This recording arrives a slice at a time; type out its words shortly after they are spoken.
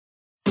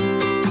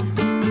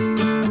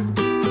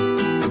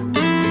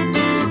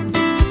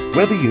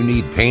Whether you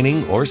need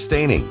painting or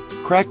staining,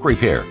 crack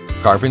repair,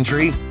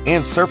 carpentry,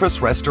 and surface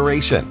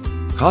restoration,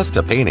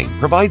 Costa Painting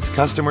provides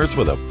customers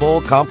with a full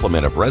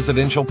complement of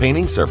residential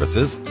painting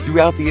services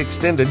throughout the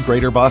extended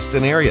Greater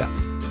Boston area.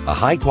 A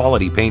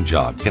high-quality paint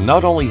job can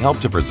not only help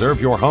to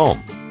preserve your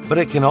home, but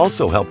it can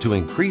also help to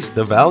increase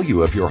the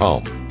value of your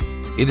home.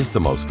 It is the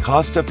most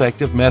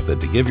cost-effective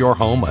method to give your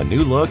home a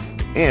new look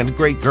and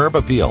great curb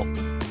appeal.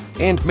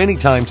 And many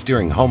times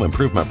during home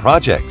improvement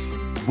projects,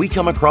 we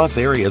come across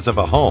areas of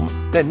a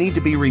home that need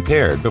to be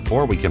repaired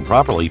before we can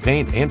properly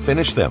paint and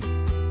finish them.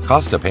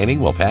 Costa Painting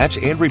will patch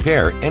and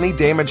repair any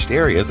damaged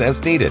areas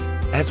as needed,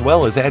 as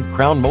well as add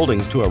crown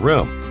moldings to a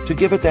room to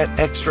give it that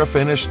extra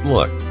finished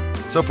look.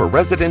 So for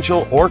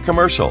residential or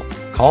commercial,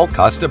 call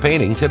Costa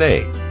Painting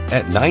today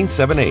at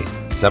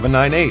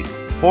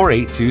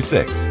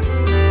 978-798-4826.